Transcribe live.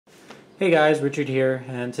Hey guys, Richard here,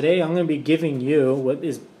 and today I'm going to be giving you what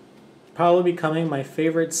is probably becoming my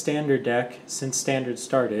favorite standard deck since standard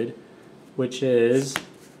started, which is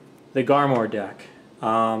the Garmore deck.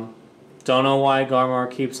 Don't know why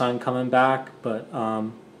Garmore keeps on coming back, but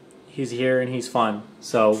he's here and he's fun.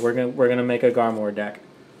 So we're gonna make a Garmore deck.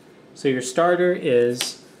 So your starter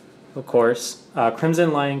is, of course,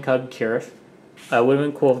 Crimson Lion Cub Kirith. It would have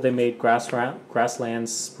been cool if they made Grassland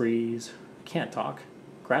Sprees. I can't talk.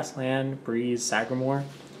 Grassland Breeze Sagramore.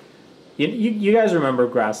 You guys remember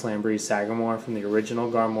Grassland Breeze Sagramore from the original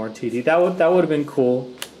Garmore 2D? That would have been cool.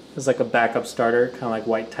 It was like a backup starter, kind of like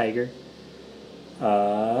White Tiger.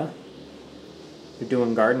 You're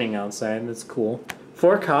doing gardening outside. That's cool.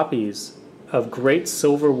 4 copies of Great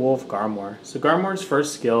Silver Wolf Garmore. So Garmore's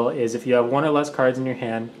first skill is if you have 1 or less cards in your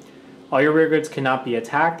hand, all your rear guards cannot be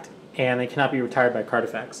attacked and they cannot be retired by card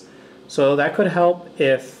effects. So that could help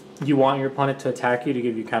if you want your opponent to attack you to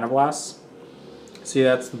give you counterblasts. See,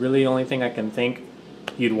 that's really the only thing I can think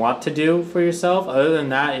you'd want to do for yourself. Other than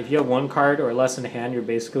that, if you have 1 card or less in hand, you're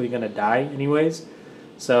basically going to die anyways.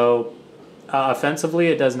 So offensively,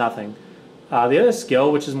 it does nothing. The other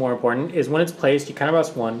skill, which is more important, is when it's placed, you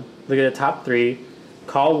counterblast 1, look at the top 3,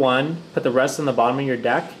 call 1, put the rest on the bottom of your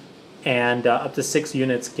deck, and up to 6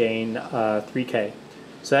 units gain 3k.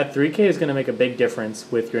 So that 3k is going to make a big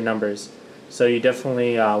difference with your numbers. So you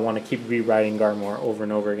definitely want to keep rewriting Garmore over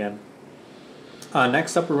and over again.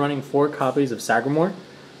 Next up, we're running 4 copies of Sagramore.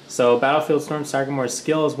 So Battlefield Storm Sagramore's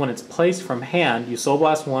skill is when it's placed from hand, you Soul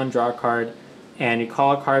Blast 1, draw a card, and you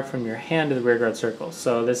call a card from your hand to the rearguard circle.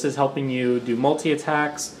 So this is helping you do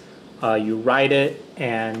multi-attacks, you ride it,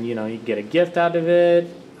 and you get a gift out of it.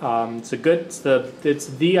 It's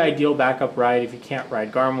the ideal backup ride if you can't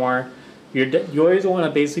ride Garmore. You always want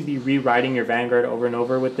to basically be rewriting your Vanguard over and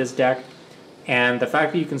over with this deck. And the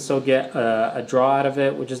fact that you can still get a draw out of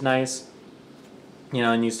it, which is nice,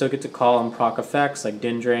 and you still get to call on proc effects like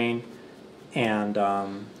Din Drain, and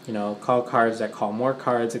call cards that call more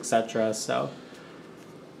cards, etc. So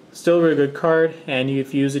still a really good card. And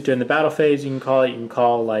if you use it during the battle phase, you can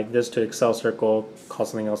call like this to Excel Circle, call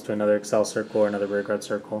something else to another Excel Circle or another Rearguard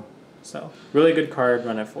Circle. So really good card.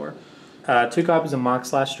 Run it 4. 2 copies of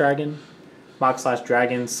Mox/Dragon.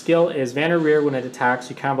 Mox/Dragon's skill is Vanguard rear. When it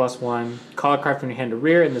attacks, you counterblast 1, call a card from your hand to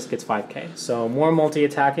rear, and this gets 5k. So more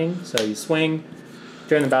multi-attacking. So you swing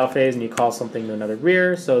during the battle phase and you call something to another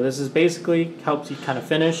rear. So this is basically helps you kind of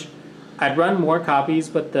finish. I'd run more copies,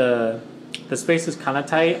 but the space is kind of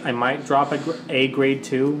tight. I might drop a grade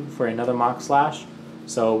 2 for another Mox/.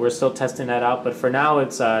 So we're still testing that out. But for now,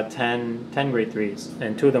 it's 10 grade 3s,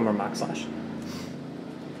 and 2 of them are Mox/.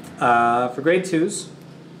 For grade 2s,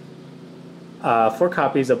 4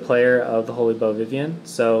 copies of Player of the Holy Bow Vivian.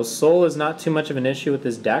 So Soul is not too much of an issue with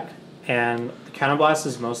this deck, and the Counterblast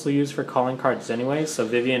is mostly used for calling cards anyway, so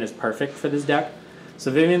Vivian is perfect for this deck.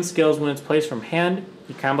 So Vivian's skills, when it's placed from hand,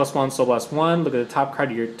 you Counterblast 1, Soul Blast 1, look at the top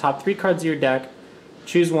card of your top 3 cards of your deck,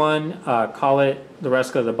 choose 1, call it, the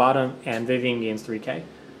rest go to the bottom, and Vivian gains 3k.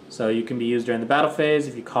 So you can be used during the battle phase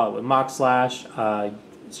if you call it with Mox/.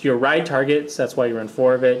 It's your ride targets, that's why you run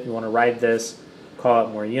 4 of it. You want to ride this, call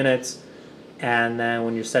out more units. And then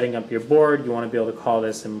when you're setting up your board, you want to be able to call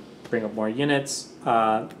this and bring up more units.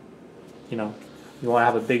 You want to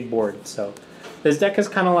have a big board. So this deck is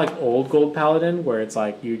kind of like old Gold Paladin, where it's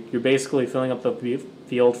like you're basically filling up the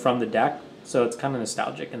field from the deck. So it's kind of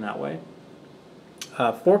nostalgic in that way.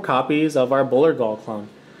 4 copies of our Bullergall clone.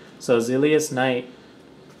 So Zelius Knight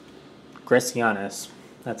Gracianus,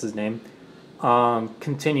 that's his name.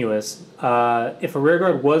 Continuous. If a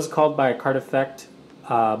rearguard was called by a card effect,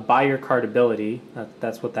 by your card ability,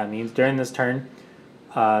 that's what that means, during this turn,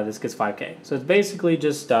 this gets 5k. So it's basically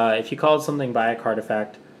just if you called something by a card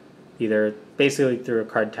effect, either basically through a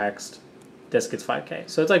card text, this gets 5k.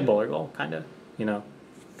 So it's like Bullergall, kind of,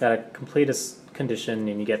 got to complete a condition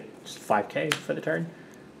and you get just 5k for the turn.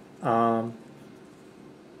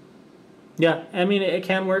 Yeah, I mean, it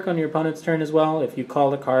can work on your opponent's turn as well if you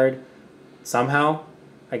call the card somehow,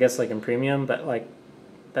 I guess like in premium, but like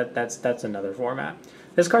that's another format.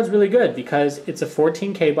 This card's really good because it's a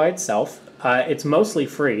 14k by itself. It's mostly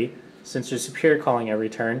free since you're superior calling every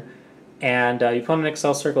turn. And you put on an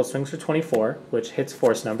Excel Circle, swings for 24, which hits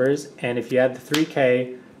force numbers. And if you add the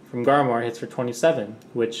 3k from Garmore, it hits for 27,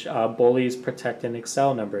 which bullies protect and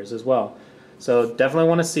Excel numbers as well. So definitely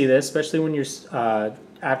want to see this, especially when you're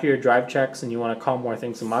after your drive checks and you want to call more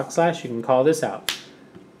things to Mox/, you can call this out.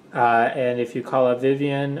 And if you call out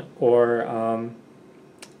Vivian or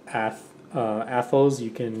Athos, you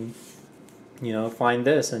can find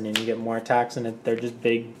this, and then you get more attacks, and they're just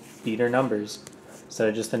big beater numbers instead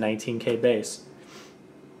of just a 19k base.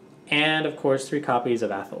 and of course 3 copies of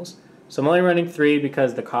Athels. So I'm only running 3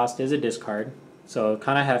 because the cost is a discard, so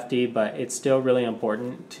kind of hefty, but it's still really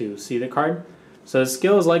important to see the card. So the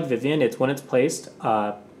skill is like Vivian. It's when it's placed,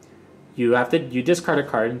 you discard a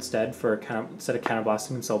card instead of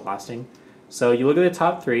counterblasting and soul blasting. So you look at the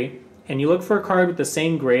top 3, and you look for a card with the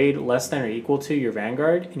same grade, less than or equal to your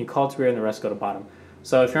Vanguard, and you call it to rear, and the rest go to bottom.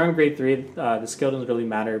 So if you're on grade 3, the skill doesn't really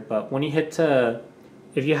matter, but when you hit to,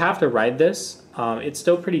 if you have to ride this, it's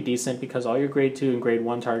still pretty decent because all your grade 2 and grade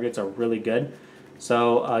 1 targets are really good.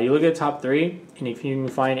 So you look at the top 3, and if you can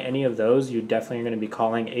find any of those, you definitely are going to be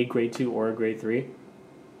calling a grade 2 or a grade 3.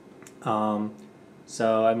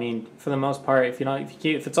 So I mean, for the most part, if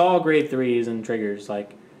it's all grade 3s and triggers,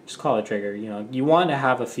 like, just call it trigger. You know, you want to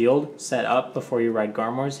have a field set up before you ride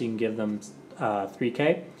Garmore so you can give them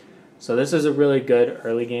 3k. So this is a really good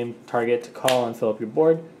early game target to call and fill up your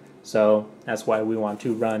board. So that's why we want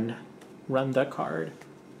to run the card.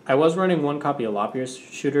 I was running 1 copy of Lopier's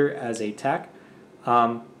Shooter as a tech.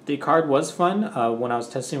 The card was fun when I was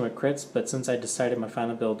testing with crits, but since I decided my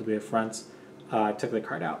final build to be a fronts, I took the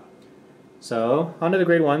card out. So onto the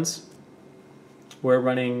grade 1s. We're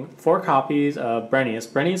running 4 copies of Brenius.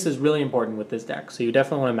 Brenius is really important with this deck, so you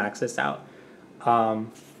definitely want to max this out.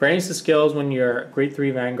 Brenius' skills, when your grade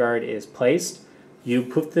 3 Vanguard is placed, you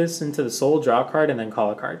put this into the soul, draw a card, and then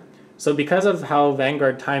call a card. So because of how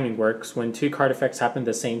Vanguard timing works, when 2 card effects happen at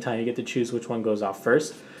the same time, you get to choose which one goes off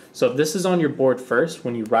first. So if this is on your board first,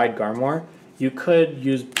 when you ride Garmore, you could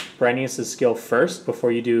use Brenius' skill first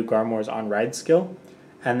before you do Garmore's on-ride skill.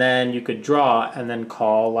 And then you could draw and then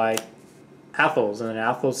call, like, Athels, and then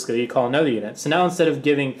Athels skill you call another unit. So now instead of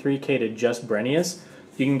giving 3k to just Brenius,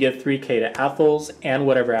 you can give 3k to Athels and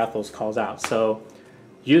whatever Athels calls out. So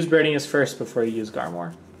use Brenius first before you use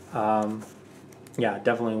Garmore. Yeah,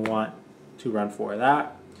 definitely want to run 4 of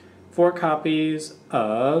that. 4 copies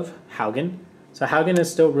of Haugen. So Haugen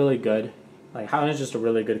is still really good. Like, Haugen is just a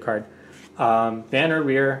really good card. Van or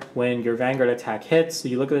rear, when your Vanguard attack hits, so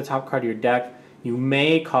you look at the top card of your deck, you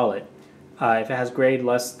may call it. If it has grade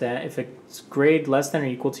less than, if it's grade less than or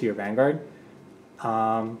equal to your Vanguard,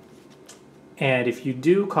 and if you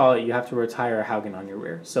do call it, you have to retire a Haugen on your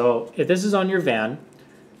rear. So if this is on your Van,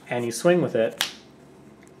 and you swing with it,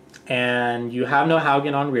 and you have no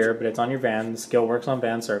Haugen on rear, but it's on your Van, the skill works on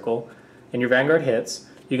Van Circle, and your Vanguard hits,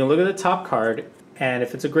 you can look at the top card, and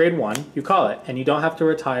if it's a grade 1, you call it, and you don't have to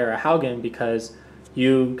retire a Haugen because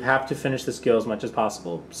you have to finish the skill as much as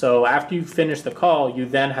possible. So after you finish the call, you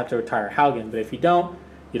then have to retire Haugen, but if you don't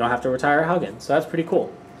have to retire Haugen. So that's pretty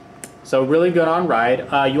cool. So really good on ride.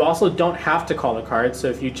 You also don't have to call the card, so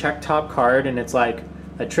if you check top card and it's like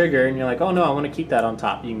a trigger and you're like, oh no, I want to keep that on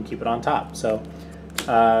top, you can keep it on top. So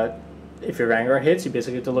if your Vanguard hits, you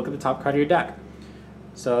basically have to look at the top card of your deck.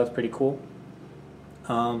 So that's pretty cool.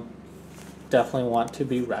 Definitely want to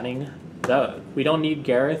be running those. We don't need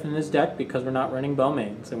Gareth in this deck because we're not running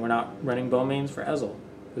Bowmains, and we're not running Bowmains for Ezel.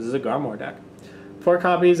 This is a Garmore deck. 4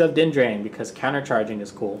 copies of Dindrain because countercharging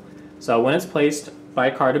is cool. So when it's placed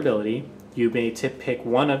by card ability, you may pick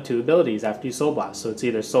one of 2 abilities after you Soul Blast. So it's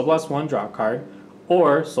either Soul Blast 1, draw a card,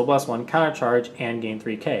 or Soul Blast 1, countercharge, and gain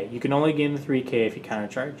 3k. You can only gain the 3k if you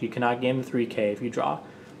countercharge. You cannot gain the 3k if you draw.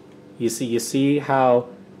 You see how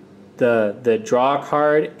the draw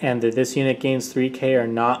card and this unit gains 3k are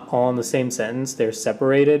not all in the same sentence. They're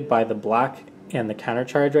separated by the black and the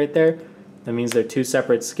countercharge right there. That means they're 2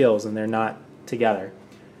 separate skills and they're not together.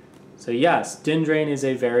 So yes, Dindrain is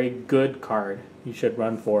a very good card. You should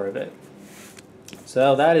run 4 of it.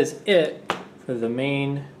 So that is it for the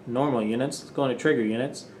main normal units. Let's go into trigger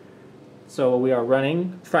units. So we are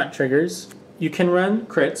running front triggers. You can run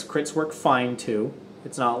crits. Crits work fine too.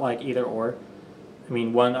 It's not like either or. I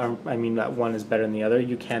mean that one is better than the other.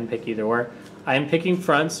 You can pick either or. I am picking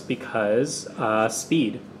fronts because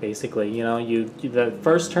speed, basically. You know, the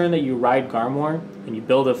first turn that you ride Garmore and you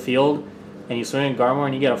build a field and you swing in Garmore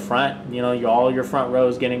and you get a front, you know, all your front row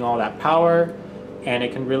is getting all that power, and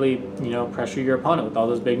it can really, you know, pressure your opponent with all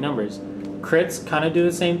those big numbers. Crits kind of do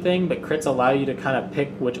the same thing, but crits allow you to kind of pick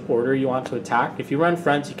which order you want to attack. If you run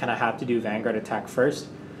fronts, you kind of have to do Vanguard attack first.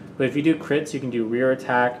 But if you do crits, you can do rear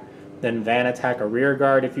attack, then Van attack or rear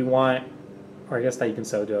guard if you want, or I guess that you can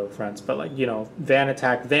so do fronts, but like, you know, Van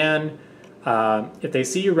attack Van. If they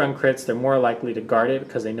see you run crits, they're more likely to guard it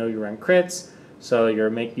because they know you run crits, so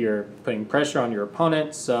you're putting pressure on your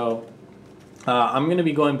opponent. So I'm going to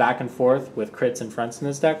be going back and forth with crits and fronts in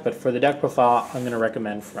this deck, but for the deck profile, I'm going to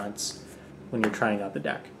recommend fronts when you're trying out the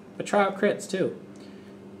deck. But try out crits too.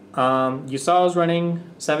 You saw I was running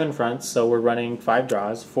 7 fronts, so we're running 5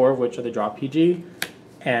 draws, 4 of which are the draw PG,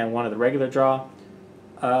 and 1 of the regular draw.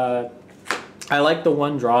 I like the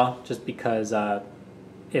one draw just because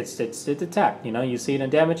it's attack. You know, you see it in a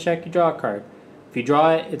damage check, you draw a card. If you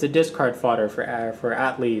draw it, it's a discard fodder for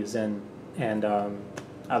at-least and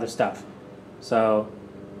other stuff. So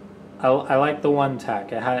I like the one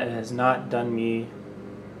attack. It has not done me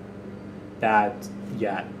bad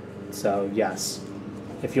yet. So yes,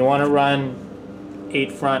 if you want to run 8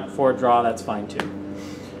 front, 4 draw, that's fine too.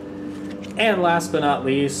 And last but not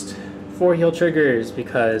least, 4 heal triggers,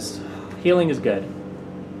 because healing is good.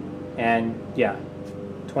 And yeah,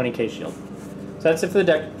 20k shield. So that's it for the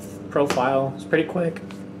deck profile. It's pretty quick.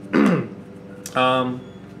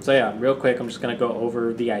 So yeah, real quick, I'm just going to go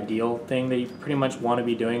over the ideal thing that you pretty much want to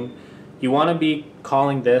be doing. You want to be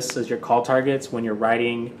calling this as your call targets when you're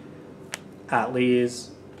writing Atlees.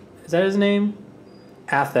 Is that his name?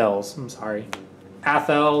 Athels, I'm sorry.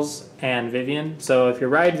 Athels and Vivian. So if you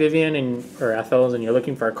ride Vivian or Athels and you're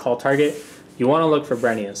looking for a call target, you want to look for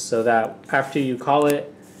Brenius, so that after you call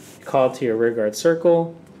it to your rearguard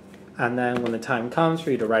circle, and then when the time comes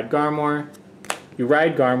for you to ride Garmore, you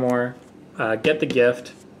ride Garmore, get the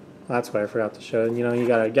gift. That's what I forgot to show. You know, you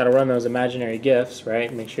gotta run those imaginary gifts,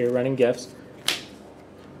 right? Make sure you're running gifts.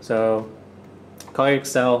 So call your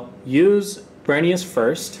Excel, use Brenius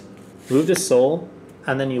first, move to Soul,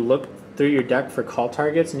 and then you look through your deck for call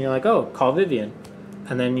targets, and you're like, oh, call Vivian.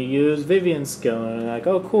 And then you use Vivian's skill, and you're like,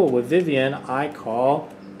 oh, cool, with Vivian, I call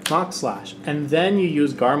Mock Slash. And then you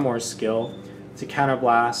use Garmore's skill to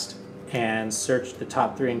counterblast and search the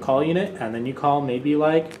top 3 and call unit, and then you call maybe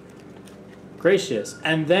like Gracious,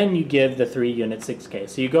 and then you give the 3 unit 6k.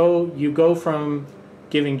 So you go from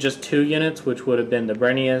giving just 2 units, which would have been the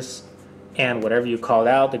Brenius and whatever you called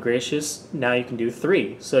out, the Gracious, now you can do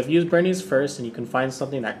 3. So if you use Brenius first and you can find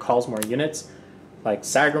something that calls more units, like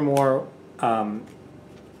Sagramore,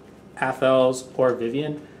 Athels, or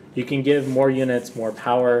Vivian, you can give more units more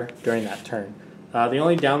power during that turn. The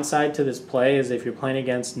only downside to this play is if you're playing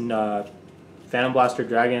against Phantom Blaster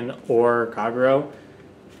Dragon or Kagero,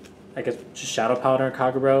 I guess just Shadow Paladin or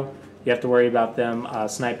Kagero, you have to worry about them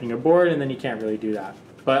sniping your board, and then you can't really do that.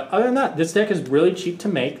 But other than that, this deck is really cheap to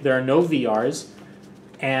make. There are no VRs,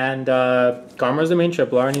 and Garmore is the main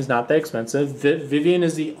triple R, and he's not that expensive. Vivian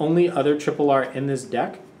is the only other triple R in this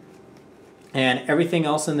deck, and everything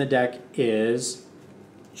else in the deck is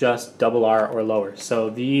just double R or lower. So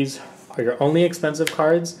these are your only expensive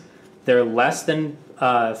cards. They're less than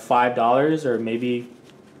 $5, or maybe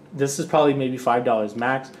this is probably maybe $5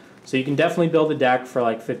 max. So you can definitely build a deck for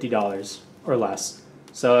like $50 or less.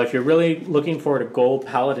 So if you're really looking for a Gold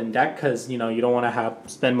Paladin deck, because you don't want to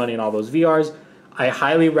spend money on all those VRs, I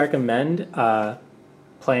highly recommend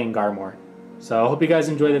playing Garmore. So I hope you guys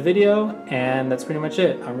enjoy the video, and that's pretty much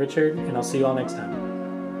it. I'm Richard, and I'll see you all next time.